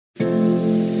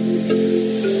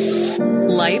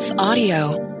Life Audio.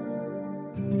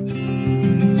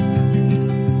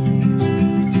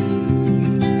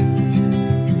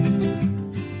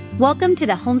 Welcome to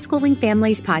the Homeschooling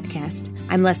Families Podcast.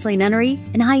 I'm Leslie Nunnery,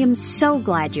 and I am so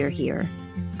glad you're here.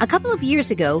 A couple of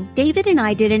years ago, David and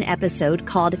I did an episode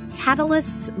called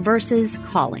Catalysts versus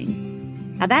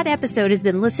Calling. Now, that episode has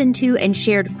been listened to and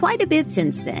shared quite a bit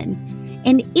since then.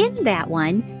 And in that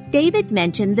one, David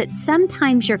mentioned that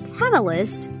sometimes your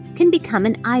catalyst can become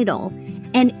an idol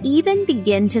and even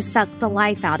begin to suck the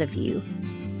life out of you.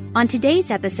 On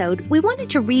today's episode, we wanted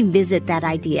to revisit that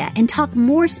idea and talk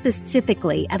more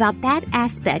specifically about that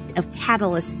aspect of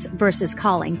catalysts versus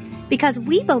calling, because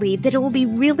we believe that it will be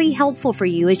really helpful for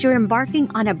you as you're embarking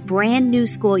on a brand new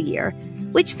school year,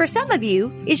 which for some of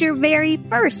you is your very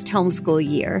first homeschool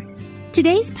year.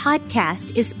 Today's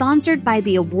podcast is sponsored by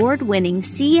the award-winning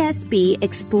CSB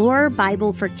Explorer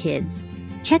Bible for Kids.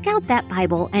 Check out that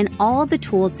Bible and all the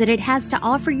tools that it has to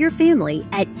offer your family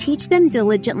at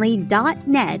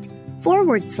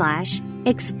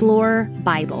teachthemdiligently.net/Explorer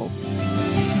Bible.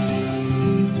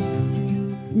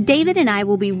 David and I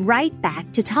will be right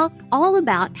back to talk all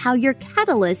about how your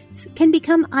catalysts can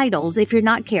become idols if you're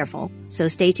not careful. So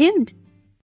stay tuned.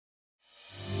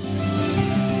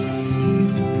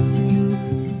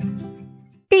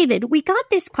 David, we got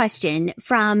this question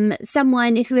from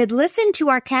someone who had listened to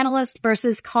our Catalyst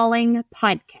versus Calling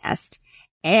podcast,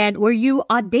 and where you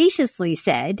audaciously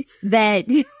said that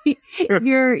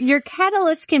your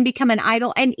catalyst can become an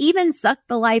idol and even suck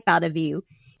the life out of you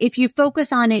if you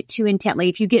focus on it too intently,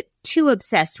 if you get too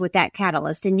obsessed with that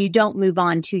catalyst and you don't move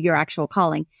on to your actual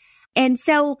calling. And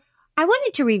so I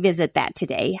wanted to revisit that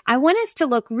today. I want us to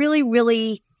look really,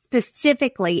 really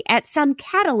specifically at some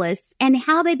catalysts and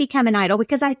how they become an idol,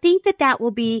 because I think that that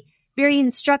will be very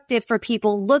instructive for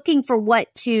people looking for what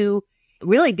to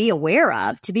really be aware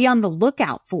of, to be on the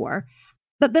lookout for.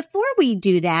 But before we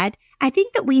do that, I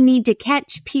think that we need to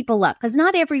catch people up, because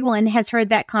not everyone has heard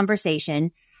that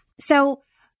conversation. So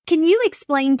can you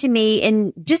explain to me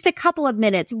in just a couple of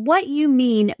minutes what you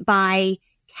mean by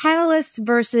catalyst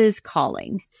versus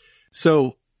calling?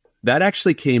 So that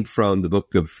actually came from the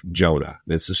book of Jonah.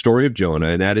 It's the story of Jonah,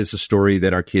 and that is a story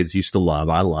that our kids used to love.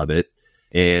 I love it,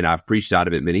 and I've preached out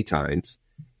of it many times.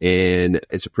 And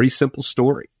it's a pretty simple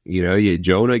story. You know,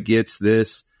 Jonah gets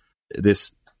this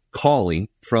calling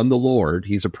from the Lord.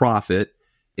 He's a prophet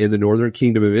in the northern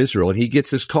kingdom of Israel, and he gets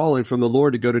this calling from the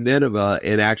Lord to go to Nineveh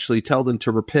and actually tell them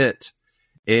to repent.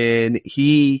 And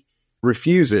he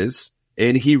refuses,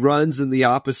 and he runs in the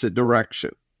opposite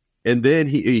direction. And then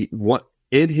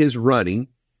in his running,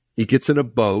 he gets in a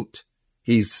boat,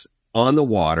 he's on the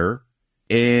water,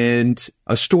 and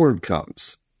a storm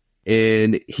comes.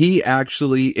 And he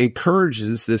actually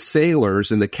encourages the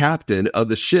sailors and the captain of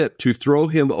the ship to throw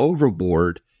him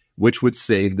overboard, which would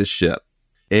save the ship.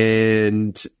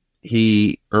 And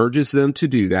he urges them to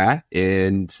do that,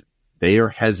 and they are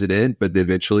hesitant, but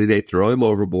eventually they throw him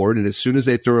overboard. And as soon as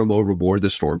they throw him overboard, the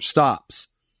storm stops.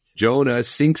 Jonah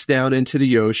sinks down into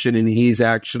the ocean, and he's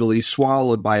actually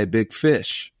swallowed by a big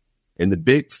fish. And the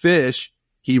big fish,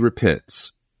 he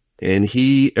repents, and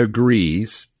he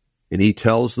agrees, and he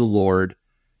tells the Lord,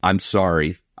 I'm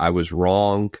sorry, I was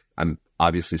wrong. I'm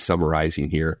obviously summarizing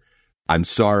here. I'm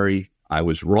sorry, I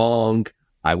was wrong.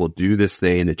 I will do this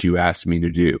thing that you asked me to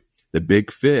do. The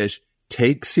big fish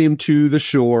takes him to the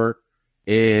shore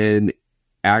and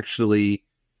actually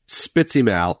spits him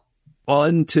out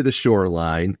onto the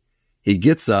shoreline. He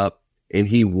gets up and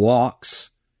he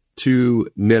walks to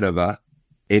Nineveh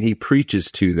and he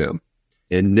preaches to them.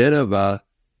 And Nineveh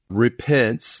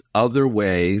repents of their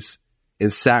ways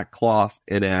in sackcloth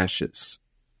and ashes.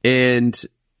 And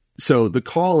so the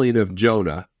calling of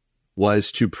Jonah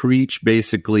was to preach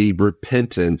basically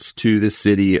repentance to the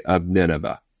city of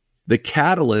Nineveh. The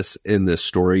catalyst in this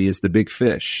story is the big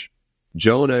fish.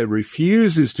 Jonah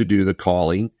refuses to do the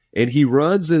calling and he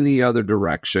runs in the other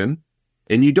direction.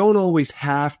 And you don't always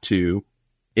have to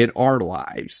in our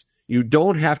lives. You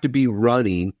don't have to be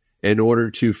running in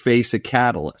order to face a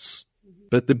catalyst.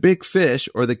 But the big fish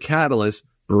or the catalyst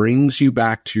brings you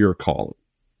back to your calling,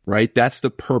 right? That's the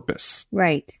purpose.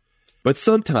 Right. But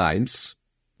sometimes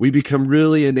we become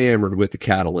really enamored with the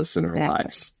catalyst in our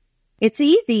lives. It's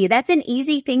easy. That's an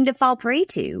easy thing to fall prey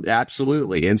to.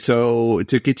 Absolutely. And so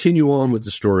to continue on with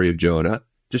the story of Jonah,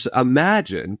 just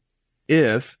imagine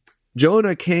if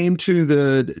Jonah came to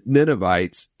the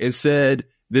Ninevites and said,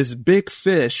 this big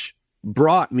fish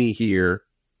brought me here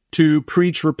to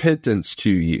preach repentance to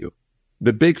you.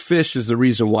 The big fish is the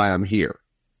reason why I'm here.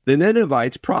 The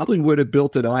Ninevites probably would have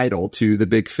built an idol to the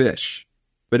big fish.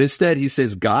 But instead, he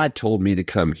says, God told me to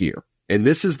come here. And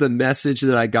this is the message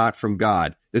that I got from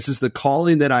God. This is the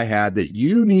calling that I had, that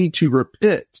you need to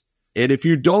repent. And if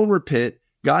you don't repent,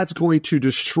 God's going to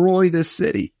destroy this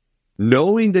city.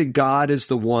 Knowing that God is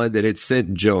the one that had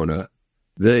sent Jonah,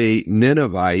 the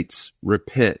Ninevites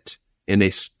repent and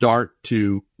they start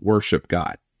to worship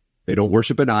God. They don't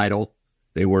worship an idol.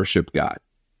 They worship God.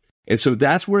 And so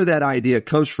that's where that idea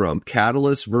comes from,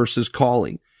 catalyst versus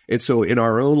calling. And so in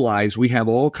our own lives, we have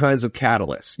all kinds of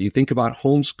catalysts. You think about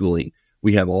homeschooling,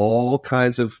 we have all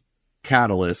kinds of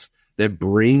catalysts that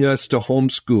bring us to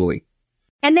homeschooling.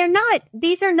 And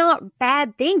these are not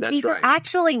bad things. That's these right. are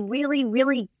actually really,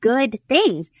 really good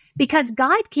things, because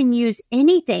God can use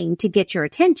anything to get your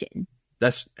attention.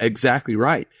 That's exactly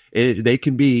right. They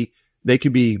can be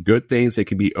good things. They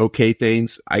can be okay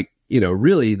things.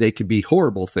 Really, they could be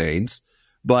horrible things,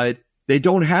 but they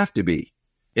don't have to be.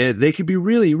 They could be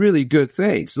really, really good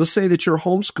things. Let's say that you're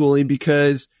homeschooling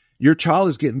because your child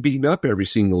is getting beaten up every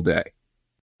single day.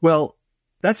 Well,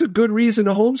 that's a good reason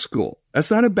to homeschool.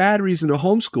 That's not a bad reason to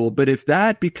homeschool. But if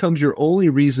that becomes your only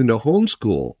reason to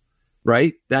homeschool,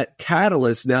 right, that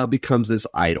catalyst now becomes this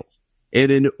idol.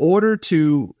 And in order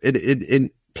to,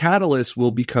 catalyst will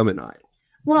become an idol.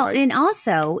 Well, right? And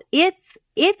also,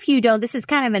 if you don't, this is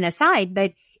kind of an aside,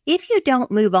 but if you don't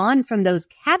move on from those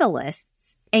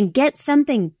catalysts and get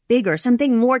something bigger,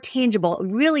 something more tangible,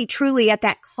 really, truly at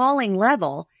that calling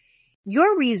level,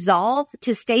 your resolve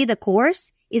to stay the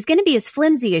course is going to be as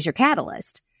flimsy as your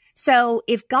catalyst. So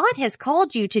if God has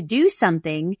called you to do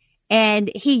something and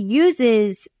he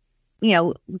uses,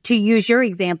 to use your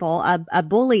example, a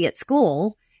bully at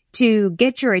school to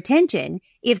get your attention,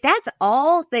 if that's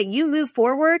all that you move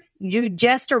forward, you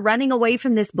just are running away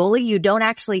from this bully, you don't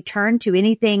actually turn to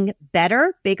anything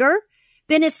better, bigger,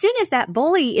 then as soon as that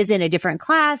bully is in a different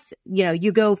class,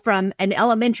 you go from an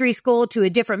elementary school to a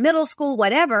different middle school,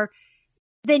 whatever,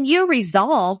 then your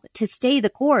resolve to stay the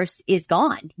course is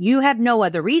gone. You have no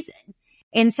other reason.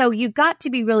 And so you've got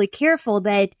to be really careful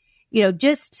that,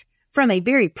 just from a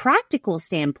very practical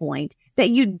standpoint, that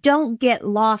you don't get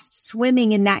lost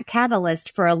swimming in that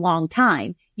catalyst for a long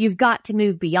time. You've got to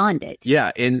move beyond it.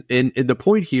 Yeah. And the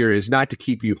point here is not to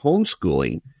keep you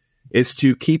homeschooling, it's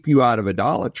to keep you out of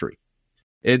idolatry.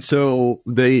 And so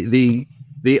the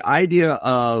idea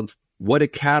of what a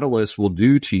catalyst will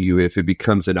do to you if it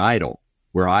becomes an idol,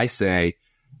 where I say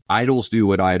idols do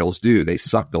what idols do. They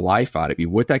suck the life out of you.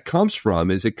 What that comes from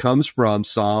is it comes from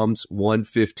Psalms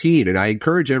 115. And I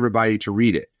encourage everybody to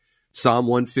read it. Psalm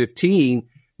 115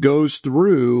 goes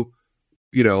through,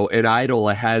 an idol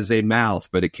has a mouth,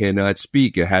 but it cannot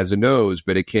speak. It has a nose,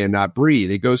 but it cannot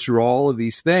breathe. It goes through all of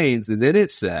these things. And then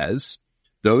it says,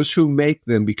 those who make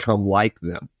them become like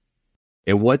them.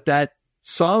 And what that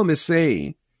psalm is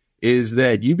saying is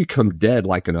that you become dead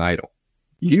like an idol.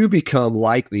 You become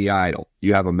like the idol.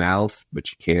 You have a mouth,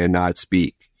 but you cannot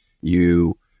speak.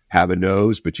 You have a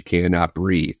nose, but you cannot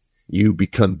breathe. You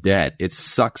become dead. It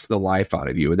sucks the life out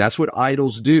of you. And that's what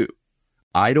idols do.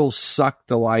 Idols suck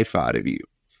the life out of you.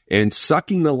 And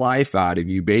sucking the life out of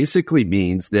you basically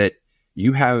means that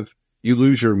you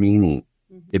lose your meaning.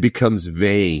 It becomes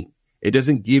vain. It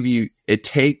doesn't give you, it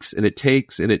takes and it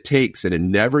takes and it takes, and it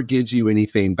never gives you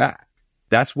anything back.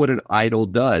 That's what an idol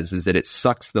does, is that it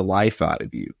sucks the life out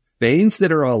of you. Things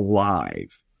that are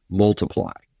alive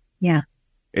multiply. Yeah.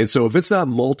 And so if it's not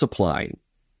multiplying,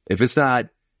 if it's not,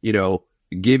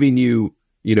 giving you,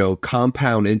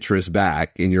 compound interest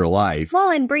back in your life.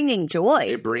 Well, and bringing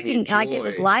joy. Like it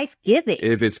was life-giving.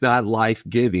 If it's not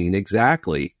life-giving,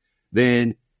 exactly,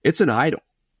 then it's an idol.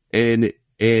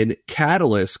 And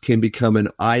catalyst can become an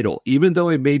idol, even though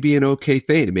it may be an okay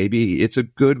thing. Maybe it's a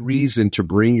good reason to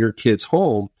bring your kids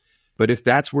home. But if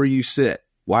that's where you sit,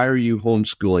 why are you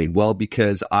homeschooling? Well,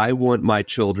 because I want my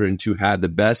children to have the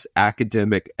best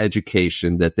academic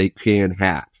education that they can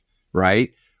have,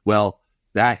 right? Well,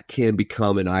 that can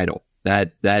become an idol.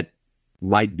 That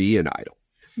might be an idol.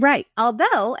 Right.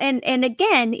 Although, and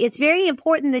again, it's very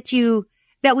important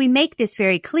that we make this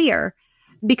very clear,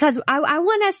 because I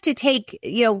want us to take,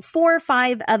 4 or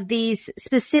 5 of these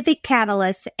specific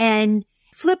catalysts and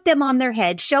flip them on their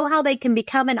head, show how they can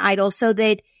become an idol, so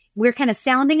that we're kind of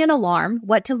sounding an alarm,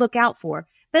 what to look out for.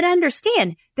 But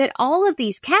understand that all of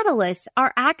these catalysts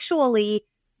are actually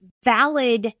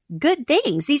valid, good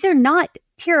things. These are not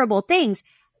terrible things.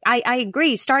 I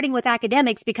agree, starting with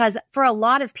academics, because for a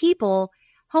lot of people,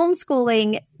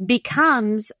 homeschooling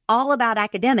becomes all about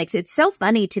academics. It's so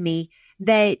funny to me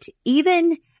that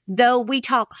even though we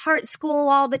talk heart school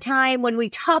all the time, when we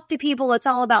talk to people, it's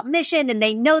all about mission, and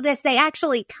they know this, they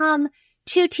actually come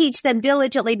to teach them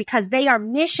diligently because they are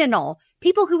missional.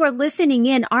 People who are listening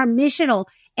in are missional.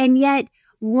 And yet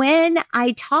when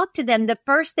I talk to them, the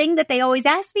first thing that they always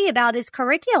ask me about is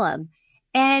curriculum.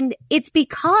 And it's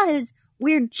because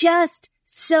we're just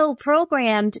so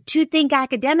programmed to think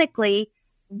academically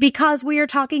because we are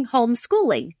talking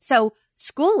homeschooling. So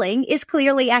schooling is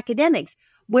clearly academics.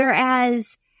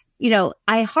 Whereas,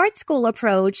 a heart school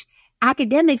approach,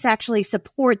 academics actually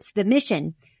supports the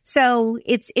mission. So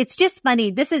it's just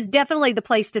funny. This is definitely the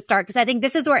place to start because I think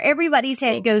this is where everybody's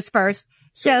head goes first.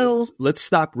 So let's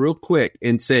stop real quick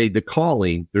and say the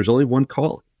calling, there's only one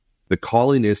calling. The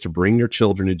calling is to bring your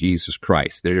children to Jesus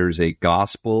Christ. There's a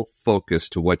gospel focus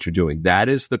to what you're doing. That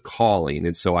is the calling.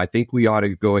 And so I think we ought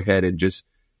to go ahead and just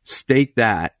state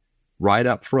that right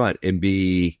up front and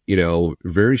be,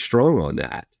 very strong on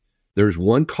that. There's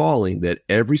one calling that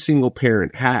every single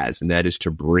parent has, and that is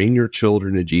to bring your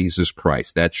children to Jesus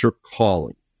Christ. That's your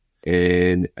calling.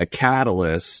 And a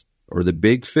catalyst or the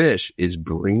big fish is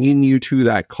bringing you to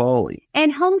that calling.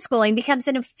 And homeschooling becomes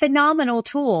a phenomenal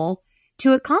tool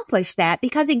to accomplish that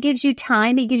because it gives you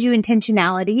time, it gives you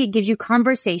intentionality, it gives you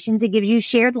conversations, it gives you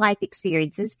shared life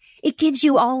experiences. It gives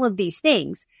you all of these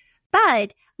things.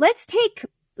 But let's take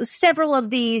several of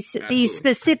these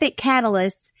specific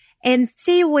catalysts and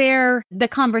see where the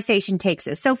conversation takes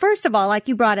us. So first of all, like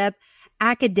you brought up,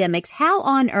 academics, how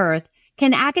on earth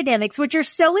can academics, which are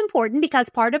so important because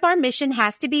part of our mission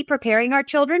has to be preparing our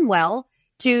children well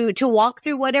to walk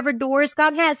through whatever doors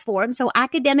God has for them. So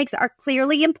academics are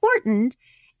clearly important.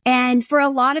 And for a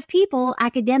lot of people,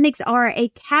 academics are a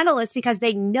catalyst because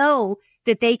they know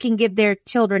that they can give their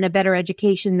children a better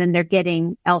education than they're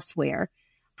getting elsewhere.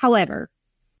 However,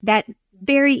 that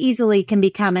very easily can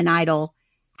become an idol.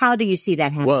 How do you see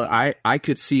that happening? Well, I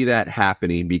could see that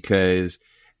happening because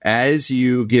as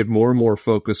you get more and more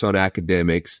focus on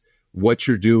academics, what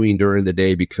you're doing during the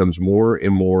day becomes more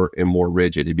and more and more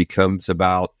rigid. It becomes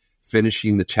about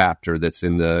finishing the chapter that's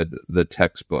in the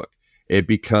textbook. It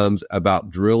becomes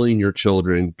about drilling your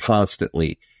children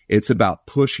constantly. It's about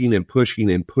pushing and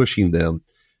pushing and pushing them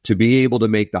to be able to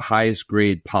make the highest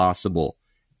grade possible.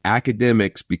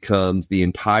 Academics becomes the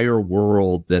entire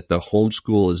world that the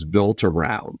homeschool is built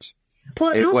around.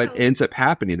 Well, and what ends up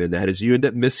happening in that is you end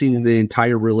up missing the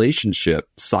entire relationship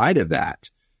side of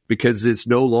that because it's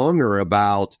no longer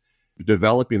about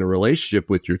developing a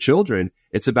relationship with your children.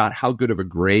 It's about how good of a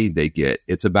grade they get.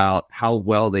 It's about how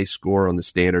well they score on the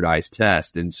standardized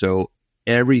test. And so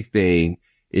everything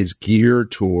is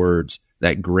geared towards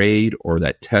that grade or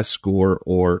that test score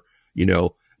or,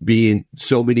 being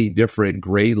so many different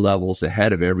grade levels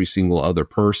ahead of every single other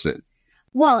person.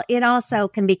 Well, it also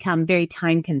can become very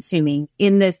time consuming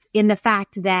in the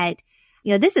fact that,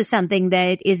 this is something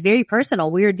that is very personal.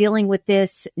 We are dealing with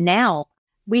this now.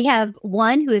 We have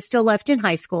one who is still left in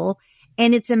high school,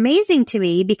 and it's amazing to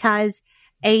me because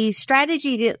a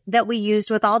strategy that we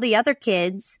used with all the other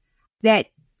kids, that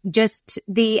just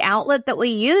the outlet that we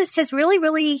used has really,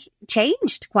 really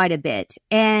changed quite a bit.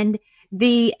 And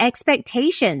the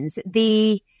expectations,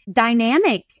 the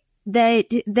dynamic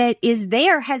that is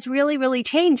there has really, really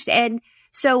changed. And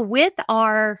so with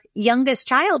our youngest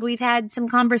child, we've had some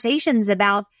conversations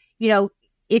about,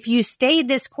 if you stay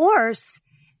this course,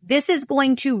 this is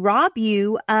going to rob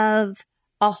you of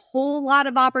a whole lot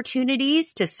of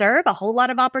opportunities to serve, a whole lot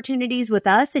of opportunities with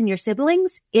us and your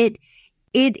siblings. It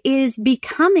is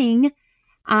becoming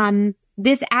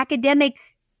this academic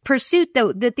pursuit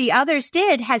that the others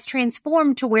did has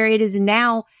transformed to where it is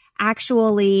now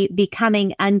actually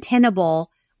becoming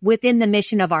untenable within the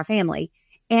mission of our family.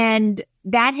 And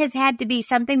that has had to be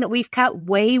something that we've cut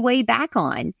way, way back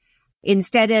on.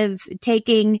 Instead of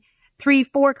taking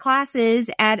 3-4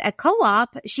 classes at a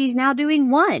co-op, she's now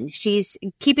doing one. She's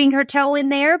keeping her toe in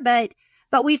there, but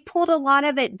we've pulled a lot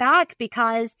of it back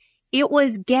because it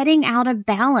was getting out of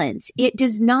balance. It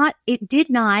did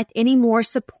not anymore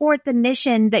support the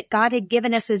mission that God had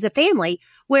given us as a family.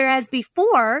 Whereas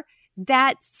before,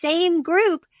 that same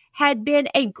group had been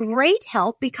a great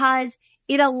help because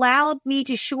it allowed me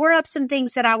to shore up some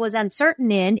things that I was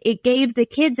uncertain in. It gave the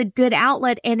kids a good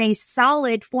outlet and a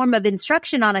solid form of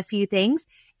instruction on a few things.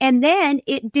 And then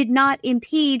it did not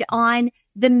impede on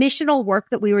the missional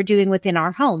work that we were doing within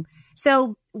our home.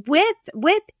 So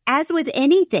as with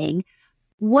anything,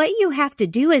 what you have to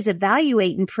do is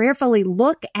evaluate and prayerfully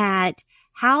look at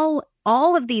how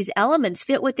all of these elements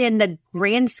fit within the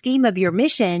grand scheme of your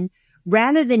mission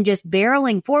rather than just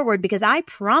barreling forward. Because I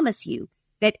promise you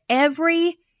that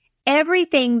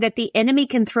everything that the enemy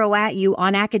can throw at you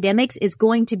on academics is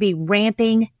going to be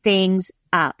ramping things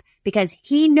up, because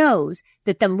he knows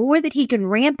that the more that he can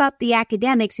ramp up the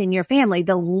academics in your family,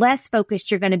 the less focused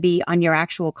you're going to be on your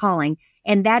actual calling.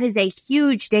 And that is a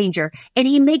huge danger. And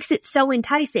he makes it so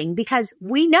enticing because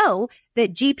we know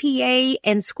that GPA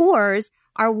and scores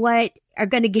are what are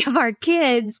going to give our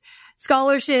kids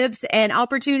scholarships and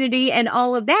opportunity and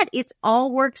all of that. It's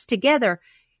all works together.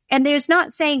 And there's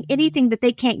not saying anything that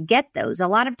they can't get those. A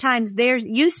lot of times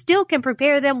you still can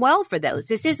prepare them well for those.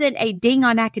 This isn't a ding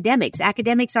on academics.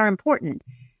 Academics are important.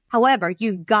 However,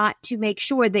 you've got to make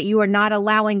sure that you are not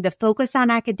allowing the focus on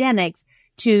academics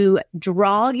to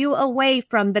draw you away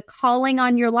from the calling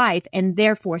on your life and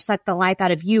therefore suck the life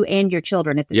out of you and your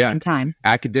children at the same time.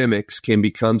 Academics can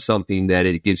become something that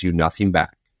it gives you nothing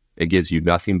back. It gives you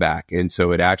nothing back. And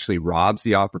so it actually robs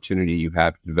the opportunity you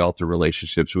have to develop the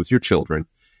relationships with your children.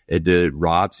 It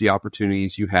robs the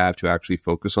opportunities you have to actually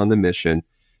focus on the mission.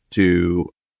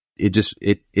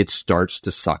 It starts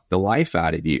to suck the life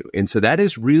out of you. And so that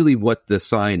is really what the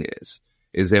sign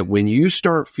is that when you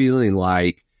start feeling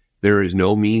like there is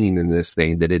no meaning in this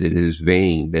thing, that it is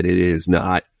vain, that it is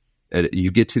not,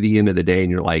 you get to the end of the day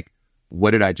and you're like,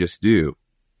 what did I just do?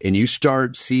 And you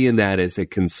start seeing that as a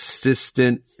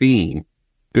consistent theme,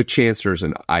 good chance there's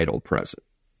an idol present.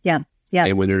 Yeah. Yeah.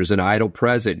 And when there's an idol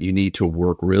present, you need to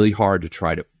work really hard to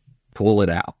try to pull it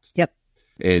out. Yep.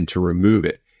 And to remove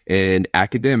it. And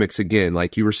academics, again,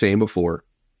 like you were saying before,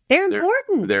 they're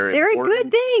important. They're important. A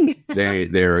good thing.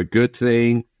 They're a good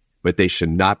thing, but they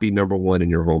should not be number one in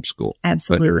your homeschool.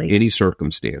 Absolutely. Under any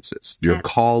circumstances. Your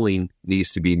calling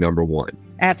needs to be number one.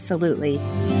 Absolutely.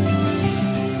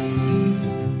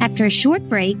 After a short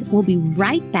break, we'll be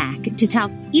right back to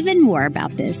talk even more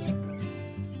about this.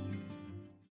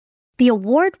 The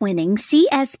award-winning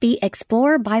CSB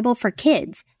Explorer Bible for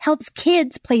Kids helps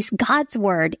kids place God's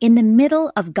Word in the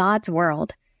middle of God's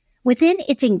world. Within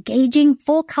its engaging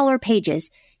full-color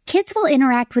pages, kids will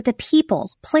interact with the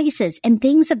people, places, and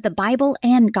things of the Bible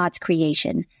and God's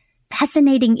creation.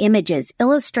 Fascinating images,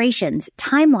 illustrations,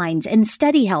 timelines, and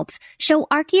study helps show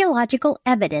archaeological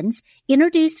evidence,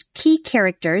 introduce key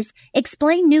characters,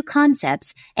 explain new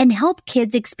concepts, and help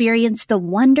kids experience the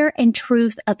wonder and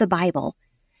truth of the Bible.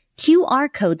 QR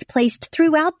codes placed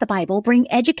throughout the Bible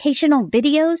bring educational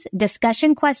videos,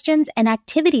 discussion questions, and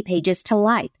activity pages to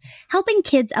life, helping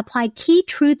kids apply key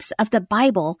truths of the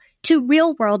Bible to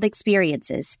real-world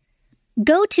experiences.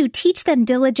 Go to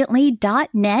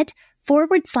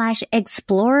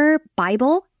teachthemdiligently.net/Explorer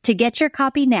Bible to get your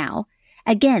copy now.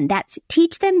 Again, that's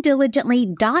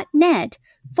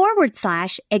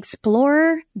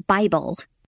teachthemdiligently.net/Explorer Bible.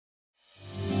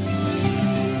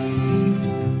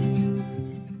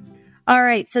 All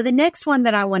right. So the next one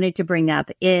that I wanted to bring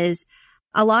up is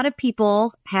a lot of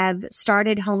people have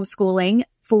started homeschooling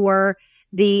for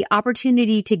the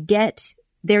opportunity to get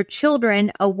their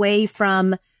children away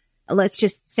from, let's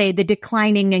just say, the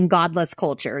declining and godless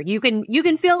culture. You can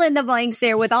fill in the blanks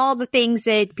there with all the things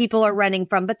that people are running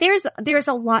from, but there's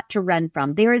a lot to run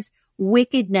from. There is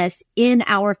wickedness in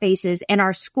our faces and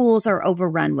our schools are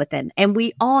overrun with it. And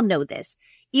we all know this.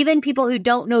 Even people who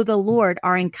don't know the Lord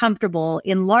are uncomfortable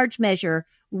in large measure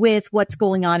with what's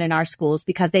going on in our schools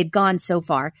because they've gone so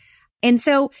far. And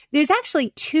so there's actually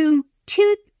two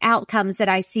outcomes that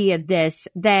I see of this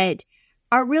that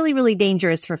are really, really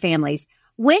dangerous for families.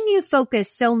 When you focus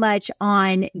so much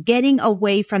on getting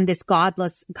away from this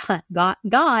godless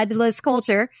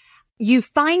culture, you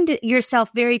find yourself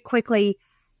very quickly,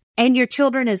 and your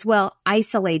children as well,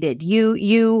 isolated.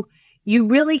 You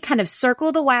really kind of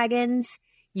circle the wagons.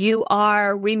 You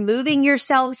are removing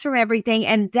yourselves from everything,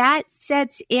 and that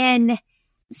sets in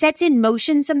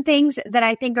motion some things that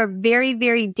I think are very,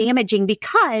 very damaging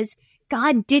because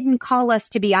God didn't call us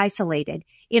to be isolated.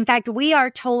 In fact, we are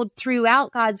told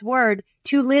throughout God's word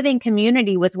to live in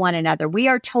community with one another. We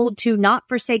are told to not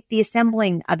forsake the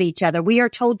assembling of each other. We are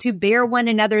told to bear one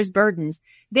another's burdens.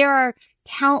 There are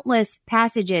countless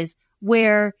passages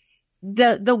where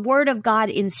the word of God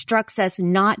instructs us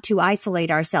not to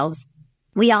isolate ourselves.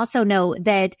 We also know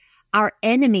that our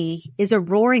enemy is a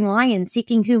roaring lion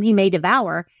seeking whom he may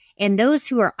devour. And those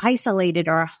who are isolated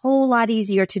are a whole lot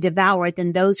easier to devour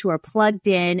than those who are plugged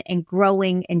in and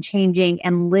growing and changing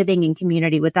and living in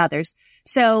community with others.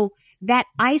 So that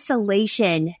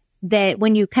isolation, that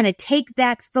when you kind of take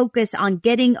that focus on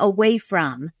getting away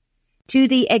from to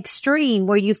the extreme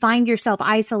where you find yourself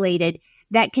isolated,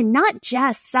 that can not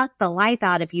just suck the life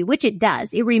out of you, which it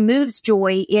does. It removes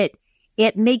joy.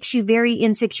 It makes you very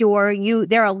insecure.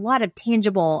 There are a lot of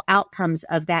tangible outcomes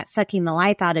of that sucking the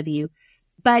life out of you,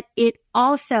 but it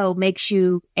also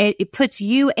it puts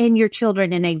you and your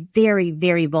children in a very,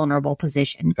 very vulnerable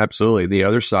position. Absolutely. The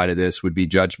other side of this would be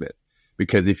judgment,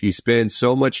 because if you spend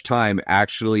so much time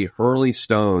actually hurling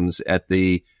stones at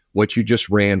what you just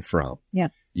ran from,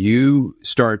 you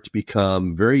start to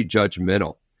become very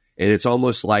judgmental. And it's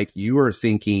almost like you are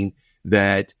thinking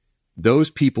that those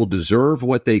people deserve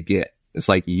what they get. It's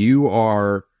like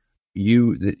you're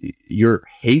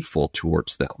hateful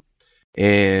towards them.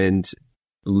 And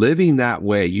living that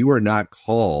way, you are not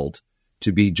called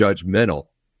to be judgmental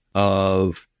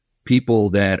of people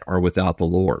that are without the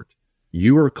Lord.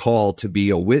 You are called to be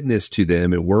a witness to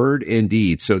them in word and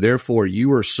deed. So therefore,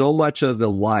 you are so much of the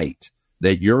light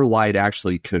that your light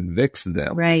actually convicts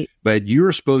them. Right. But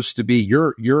you're supposed to be,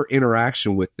 your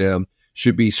interaction with them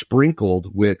should be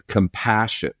sprinkled with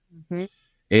compassion. Mm-hmm.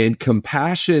 And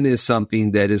compassion is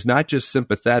something that is not just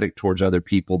sympathetic towards other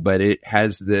people, but it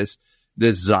has this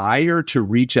desire to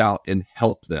reach out and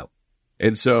help them.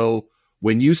 And so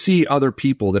when you see other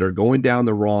people that are going down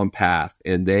the wrong path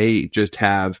and they just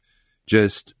have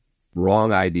just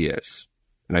wrong ideas,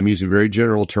 and I'm using very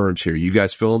general terms here, you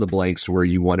guys fill in the blanks to where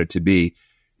you want it to be.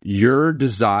 Your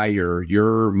desire,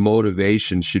 your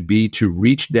motivation should be to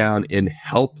reach down and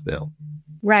help them.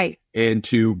 Right. And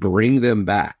to bring them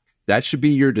back. That should be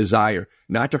your desire,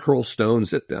 not to hurl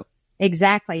stones at them.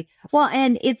 Exactly. Well,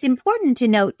 and it's important to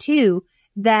note too,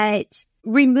 that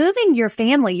removing your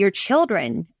family, your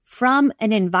children from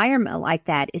an environment like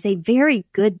that is a very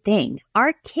good thing.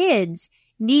 Our kids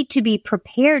need to be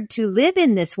prepared to live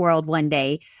in this world one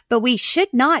day, but we should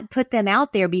not put them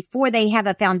out there before they have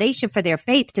a foundation for their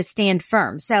faith to stand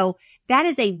firm. So that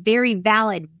is a very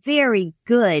valid, very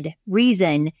good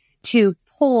reason to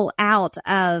pull out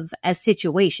of a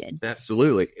situation.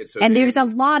 Absolutely. And there's a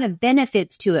lot of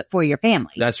benefits to it for your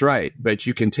family. That's right. But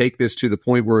you can take this to the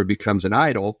point where it becomes an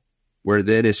idol, where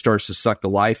then it starts to suck the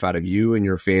life out of you and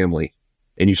your family,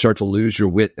 and you start to lose your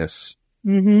witness.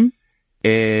 Mm-hmm.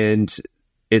 And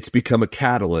it's become a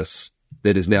catalyst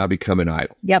that has now become an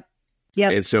idol. Yep.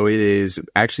 And so it is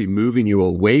actually moving you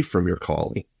away from your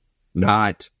calling,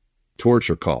 not towards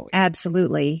your calling.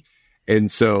 Absolutely.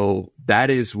 And so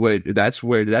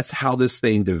that's how this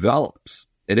thing develops.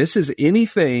 And this is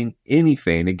anything,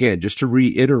 again, just to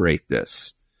reiterate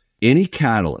this, any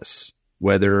catalyst,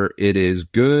 whether it is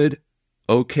good,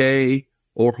 okay,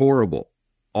 or horrible,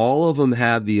 all of them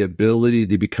have the ability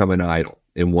to become an idol.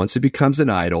 And once it becomes an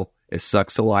idol, it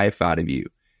sucks the life out of you.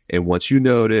 And once you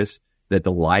notice that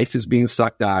the life is being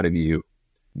sucked out of you,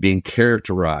 being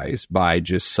characterized by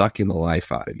just sucking the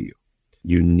life out of you,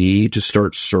 you need to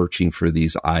start searching for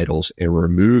these idols and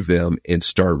remove them and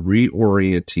start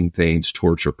reorienting things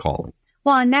towards your calling.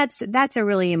 Well, and that's a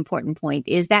really important point,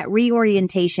 is that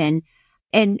reorientation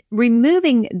and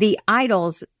removing the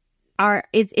idols.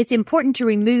 It's important to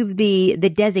remove the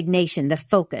designation, the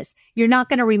focus. You're not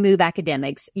going to remove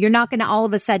academics. You're not going to all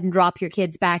of a sudden drop your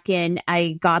kids back in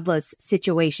a godless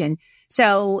situation.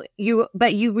 So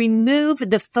but you remove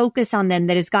the focus on them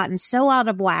that has gotten so out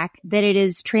of whack that it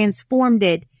has transformed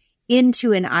it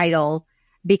into an idol,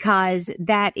 because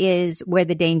that is where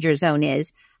the danger zone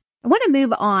is. I want to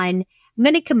move on. I'm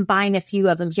going to combine a few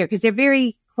of them here because they're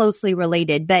very closely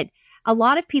related, but a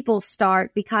lot of people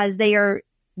start because they are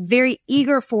very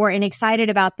eager for and excited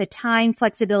about the time,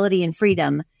 flexibility, and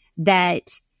freedom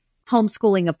that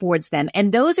homeschooling affords them.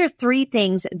 And those are three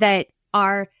things that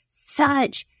are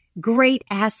such great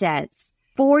assets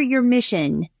for your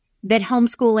mission, that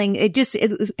homeschooling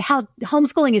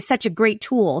is such a great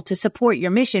tool to support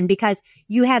your mission, because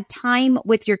you have time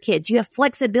with your kids. You have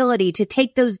flexibility to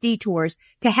take those detours,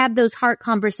 to have those heart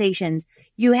conversations.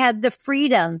 You have the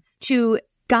freedom to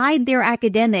guide their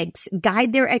academics,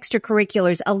 guide their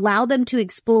extracurriculars, allow them to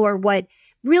explore what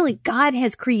really God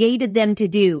has created them to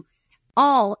do.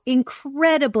 All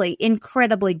incredibly,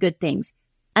 incredibly good things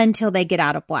until they get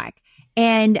out of whack.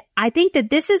 And I think that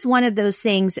this is one of those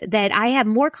things that I have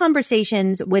more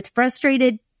conversations with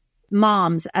frustrated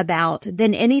moms about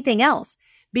than anything else,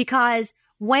 because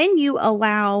when you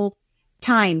allow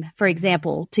time, for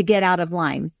example, to get out of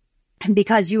line,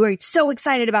 because you are so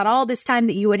excited about all this time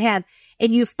that you would have,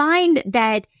 and you find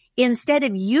that instead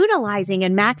of utilizing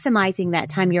and maximizing that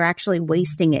time, you're actually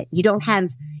wasting it. You don't have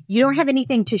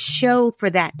anything to show for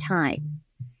that time.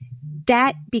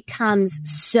 That becomes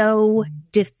so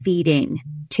defeating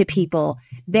to people.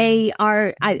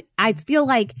 I feel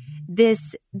like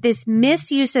this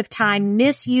misuse of time,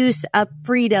 misuse of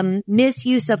freedom,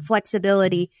 misuse of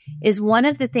flexibility is one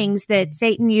of the things that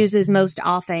Satan uses most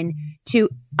often to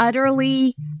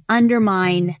utterly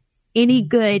undermine any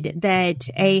good that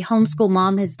a homeschool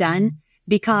mom has done,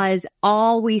 because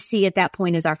all we see at that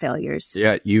point is our failures.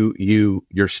 Yeah,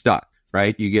 you're stuck,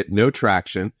 right? You get no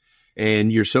traction,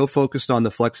 and you're so focused on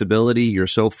the flexibility. You're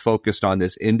so focused on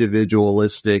this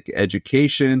individualistic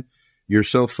education. You're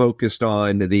so focused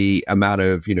on the amount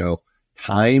of,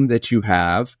 time that you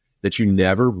have that you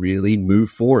never really move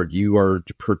forward. You are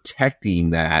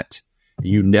protecting that.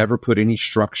 You never put any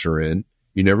structure in.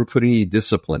 You never put any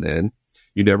discipline in.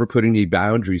 You never put any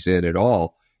boundaries in at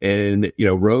all. And,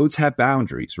 roads have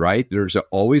boundaries, right? There's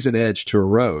always an edge to a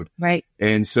road. Right.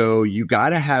 And so you got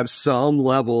to have some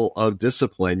level of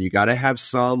discipline. You got to have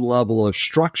some level of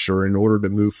structure in order to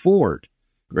move forward.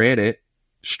 Granted,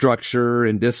 structure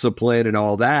and discipline and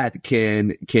all that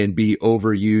can be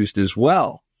overused as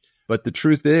well. But the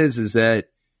truth is that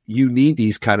you need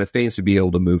these kind of things to be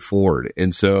able to move forward.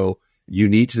 And so you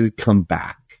need to come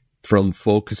back from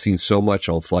focusing so much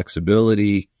on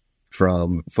flexibility,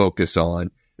 from focus on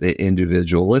the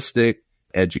individualistic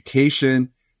education,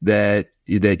 that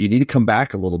you need to come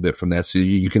back a little bit from that so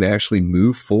you can actually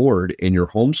move forward in your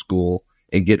homeschool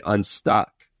and get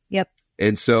unstuck. Yep.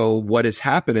 And so what has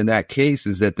happened in that case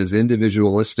is that this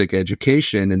individualistic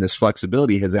education and this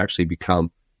flexibility has actually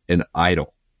become an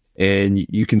idol. And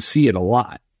you can see it a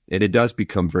lot. And it does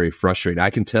become very frustrating. I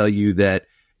can tell you that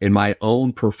in my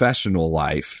own professional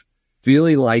life,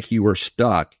 feeling like you are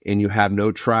stuck and you have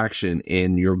no traction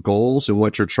in your goals and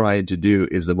what you're trying to do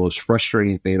is the most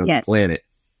frustrating thing on the planet.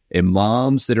 And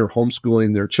moms that are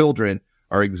homeschooling their children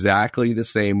are exactly the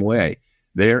same way.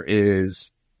 There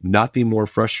is nothing more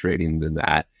frustrating than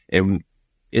that. And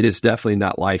it is definitely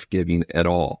not life-giving at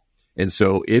all. And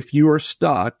so if you are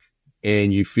stuck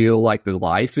and you feel like the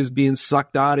life is being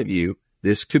sucked out of you,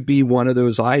 this could be one of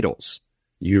those idols.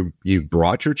 You've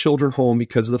brought your children home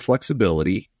because of the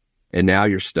flexibility, and now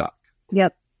you're stuck.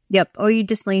 Yep. Or you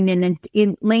just lean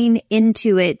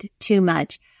into it too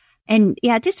much. And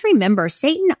just remember,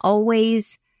 Satan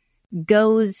always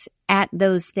goes at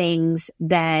those things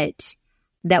that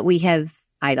we have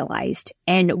idolized,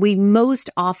 and we most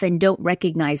often don't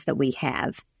recognize that we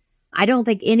have. I don't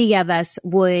think any of us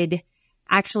would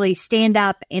actually stand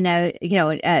up in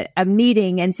a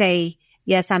meeting and say,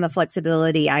 yes, I'm a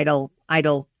flexibility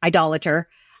idolater.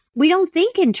 We don't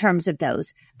think in terms of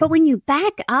those. But when you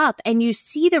back up and you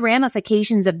see the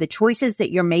ramifications of the choices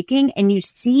that you're making, and you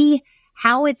see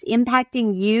how it's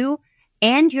impacting you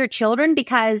and your children,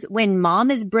 because when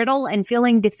mom is brittle and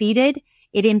feeling defeated,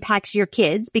 it impacts your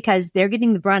kids because they're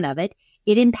getting the brunt of it.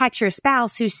 It impacts your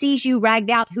spouse who sees you ragged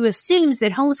out, who assumes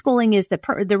that homeschooling is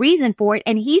the reason for it.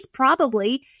 And he's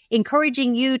probably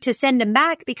encouraging you to send him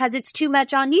back because it's too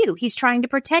much on you. He's trying to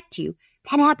protect you.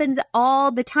 That happens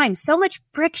all the time. So much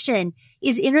friction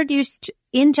is introduced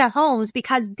into homes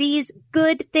because these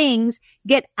good things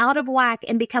get out of whack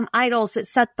and become idols that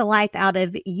suck the life out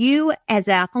of you as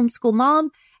a homeschool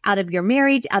mom, out of your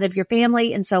marriage, out of your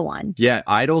family, and so on. Yeah,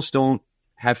 idols don't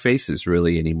have faces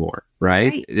really anymore,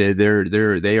 right?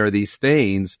 They are these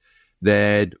things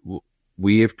that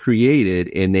we have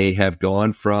created, and they have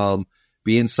gone from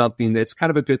being something that's kind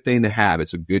of a good thing to have.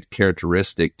 It's a good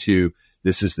characteristic to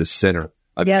this is the center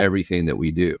of everything that we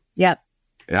do. Yep.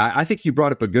 And I think you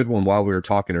brought up a good one while we were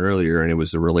talking earlier, and it was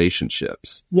the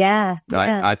relationships. Yeah.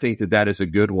 I think that is a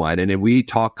good one. And then we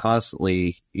talk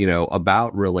constantly,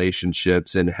 about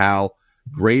relationships and how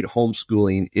great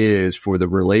homeschooling is for the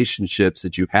relationships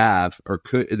that you have, or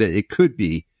how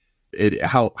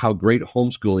great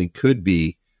homeschooling could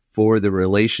be for the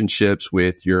relationships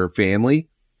with your family,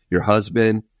 your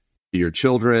husband, your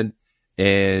children,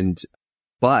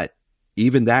 but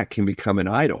even that can become an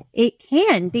idol. It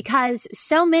can, because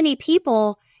so many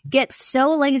people get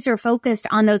so laser focused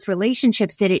on those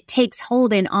relationships that it takes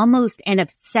hold in almost an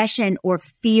obsession or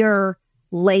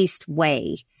fear-laced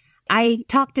way. I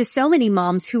talk to so many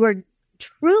moms who are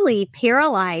truly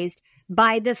paralyzed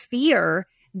by the fear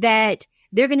that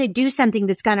they're going to do something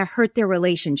that's going to hurt their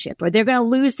relationship, or they're going to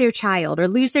lose their child or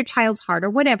lose their child's heart or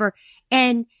whatever.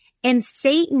 And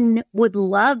Satan would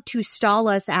love to stall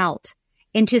us out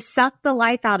and to suck the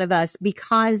life out of us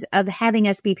because of having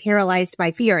us be paralyzed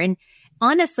by fear. And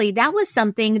honestly, that was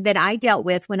something that I dealt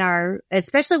with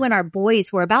especially when our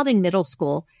boys were about in middle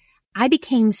school. I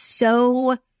became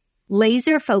so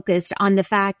laser focused on the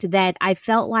fact that I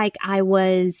felt like I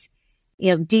was,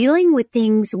 dealing with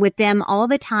things with them all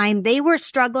the time. They were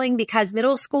struggling because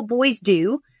middle school boys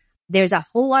do. There's a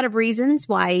whole lot of reasons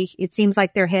why it seems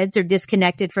like their heads are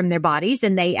disconnected from their bodies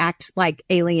and they act like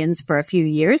aliens for a few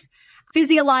years.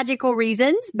 Physiological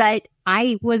reasons, but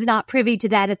I was not privy to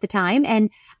that at the time. And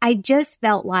I just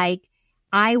felt like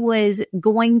I was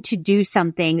going to do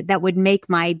something that would make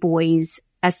my boys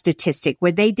a statistic,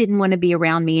 where they didn't want to be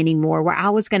around me anymore, where I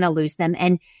was going to lose them.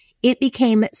 And it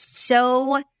became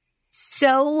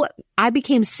I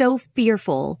became so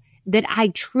fearful that I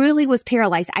truly was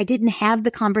paralyzed. I didn't have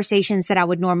the conversations that I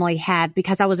would normally have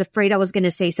because I was afraid I was going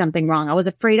to say something wrong. I was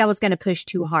afraid I was going to push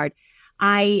too hard.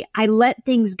 I let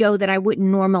things go that I wouldn't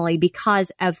normally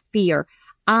because of fear.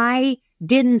 I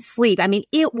didn't sleep. I mean,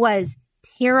 it was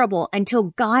terrible until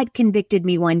God convicted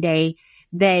me one day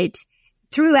that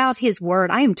throughout his word,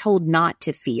 I am told not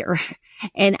to fear.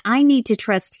 And I need to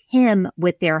trust him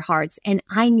with their hearts. And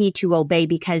I need to obey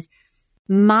because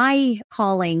my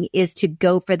calling is to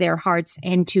go for their hearts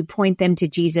and to point them to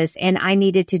Jesus. And I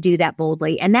needed to do that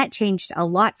boldly. And that changed a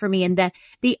lot for me. And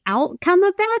the outcome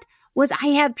of that was I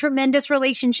have tremendous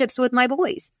relationships with my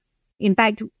boys. In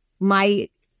fact, my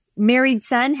married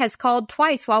son has called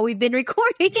twice while we've been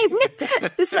recording.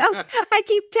 So I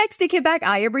keep texting him back,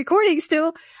 I am recording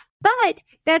still. But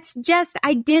that's just,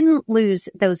 I didn't lose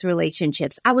those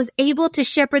relationships. I was able to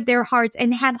shepherd their hearts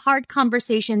and have hard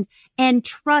conversations and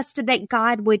trust that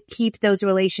God would keep those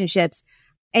relationships.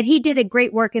 And he did a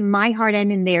great work in my heart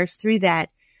and in theirs through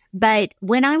that. But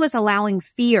when I was allowing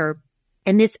fear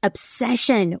and this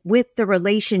obsession with the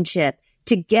relationship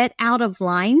to get out of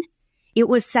line, it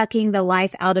was sucking the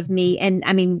life out of me. And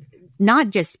I mean, not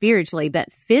just spiritually,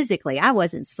 but physically. I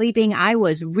wasn't sleeping. I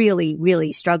was really,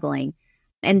 really struggling.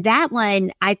 And that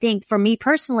one, I think for me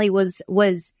personally was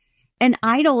an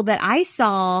idol that I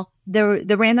saw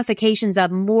the ramifications of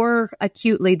more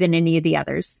acutely than any of the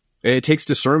others. It takes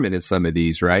discernment in some of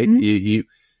these, right? Mm-hmm.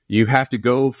 You have to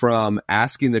go from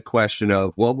asking the question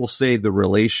of what will save the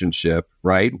relationship,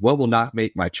 right? What will not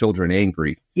make my children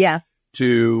angry? Yeah.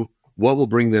 To what will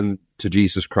bring them to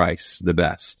Jesus Christ the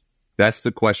best? That's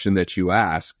the question that you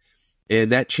ask.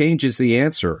 And that changes the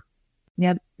answer.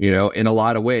 Yep. In a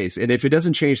lot of ways. And if it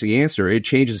doesn't change the answer, it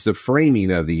changes the framing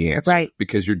of the answer. Right.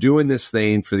 Because you're doing this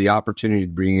thing for the opportunity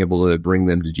of being able to bring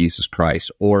them to Jesus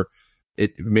Christ. Or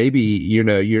it maybe,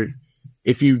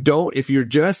 if you're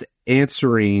just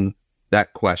answering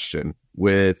that question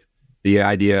with the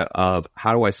idea of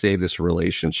how do I save this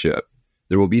relationship,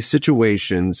 there will be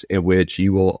situations in which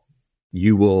you will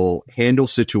handle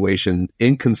situation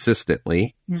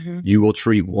inconsistently. Mm-hmm. You will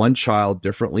treat one child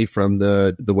differently from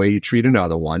the way you treat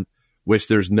another one, which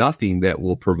there's nothing that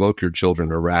will provoke your children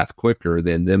to wrath quicker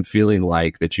than them feeling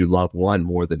like that you love one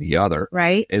more than the other.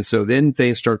 Right. And so then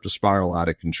things start to spiral out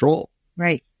of control.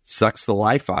 Right. Sucks the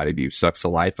life out of you, sucks the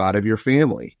life out of your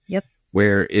family. Yep.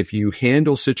 Where if you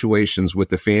handle situations with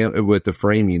the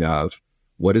framing of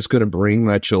what is going to bring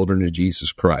my children to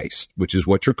Jesus Christ, which is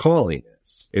what your calling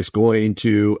is, it's going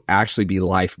to actually be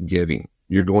life-giving.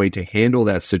 You're going to handle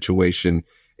that situation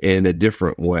in a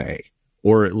different way,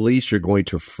 or at least you're going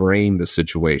to frame the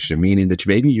situation, meaning that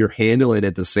maybe you're handling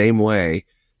it the same way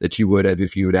that you would have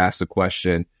if you had asked the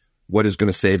question, what is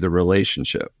going to save the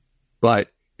relationship? But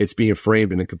it's being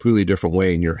framed in a completely different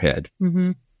way in your head.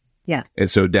 Mm-hmm. Yeah. And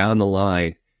so down the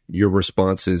line, your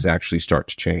responses actually start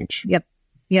to change. Yep.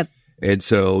 Yep. And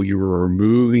so you were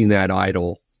removing that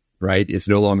idol, right? It's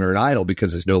no longer an idol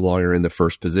because it's no longer in the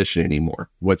first position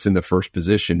anymore. What's in the first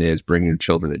position is bringing your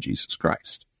children to Jesus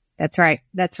Christ. That's right.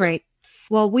 That's right.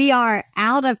 Well, we are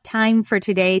out of time for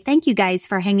today. Thank you guys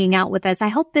for hanging out with us. I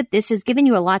hope that this has given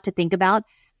you a lot to think about.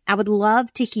 I would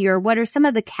love to hear what are some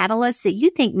of the catalysts that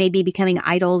you think may be becoming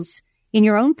idols in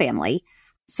your own family.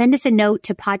 Send us a note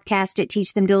to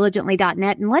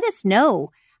podcast@teachthemdiligently.net and let us know.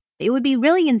 It would be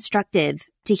really instructive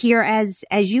to hear as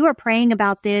you are praying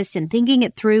about this and thinking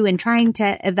it through and trying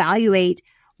to evaluate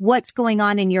what's going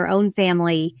on in your own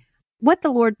family, what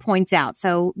the Lord points out.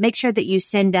 So make sure that you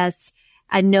send us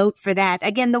a note for that.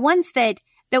 Again, the ones that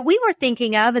we were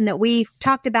thinking of and that we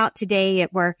talked about today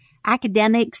were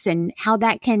academics and how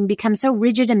that can become so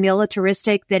rigid and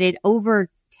militaristic that it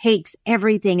overtakes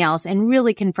everything else and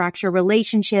really can fracture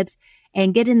relationships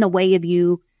and get in the way of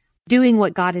you doing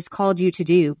what God has called you to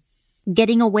do.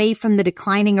 Getting away from the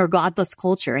declining or godless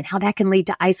culture and how that can lead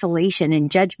to isolation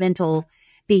and judgmental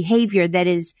behavior that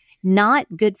is not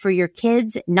good for your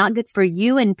kids, not good for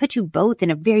you, and put you both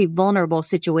in a very vulnerable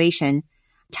situation.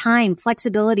 Time,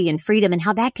 flexibility, and freedom, and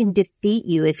how that can defeat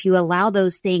you if you allow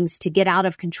those things to get out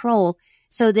of control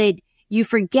so that you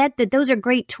forget that those are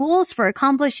great tools for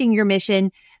accomplishing your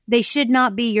mission. They should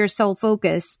not be your sole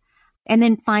focus. And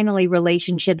then finally,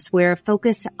 relationships where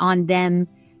focus on them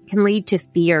can lead to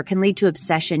fear, can lead to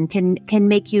obsession, can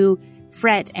make you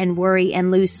fret and worry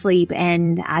and lose sleep,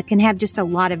 and can have just a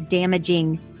lot of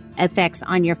damaging effects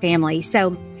on your family.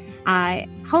 So I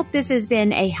hope this has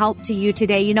been a help to you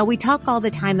today. You know, we talk all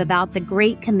the time about the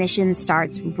Great Commission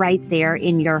starts right there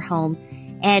in your home.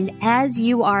 And as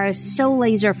you are so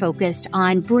laser focused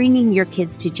on bringing your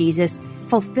kids to Jesus,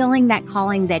 fulfilling that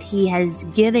calling that he has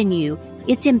given you,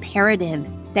 it's imperative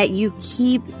that you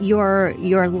keep your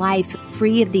life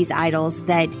free of these idols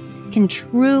that can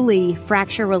truly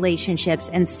fracture relationships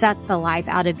and suck the life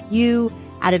out of you,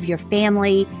 out of your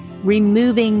family.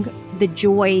 removing the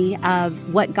joy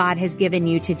of what God has given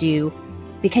you to do,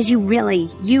 because you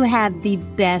have the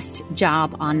best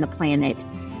job on the planet.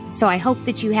 So I hope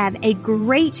that you have a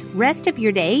great rest of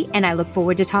your day, and I look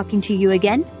forward to talking to you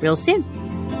again real soon.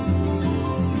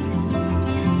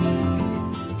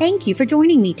 Thank you for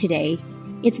joining me today.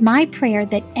 It's my prayer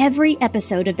that every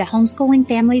episode of the Homeschooling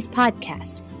Families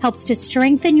podcast helps to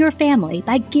strengthen your family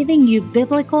by giving you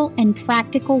biblical and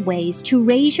practical ways to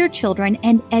raise your children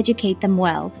and educate them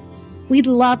well. We'd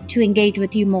love to engage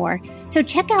with you more, so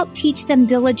check out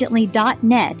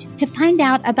teachthemdiligently.net to find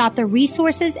out about the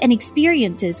resources and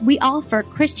experiences we offer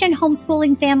Christian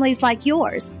homeschooling families like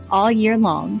yours all year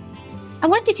long. I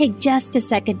want to take just a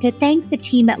second to thank the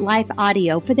team at Life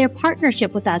Audio for their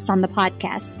partnership with us on the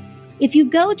podcast. If you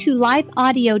go to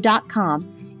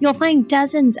lifeaudio.com, you'll find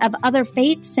dozens of other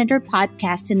faith-centered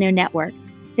podcasts in their network.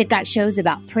 They've got shows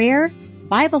about prayer,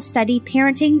 Bible study,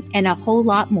 parenting, and a whole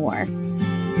lot more.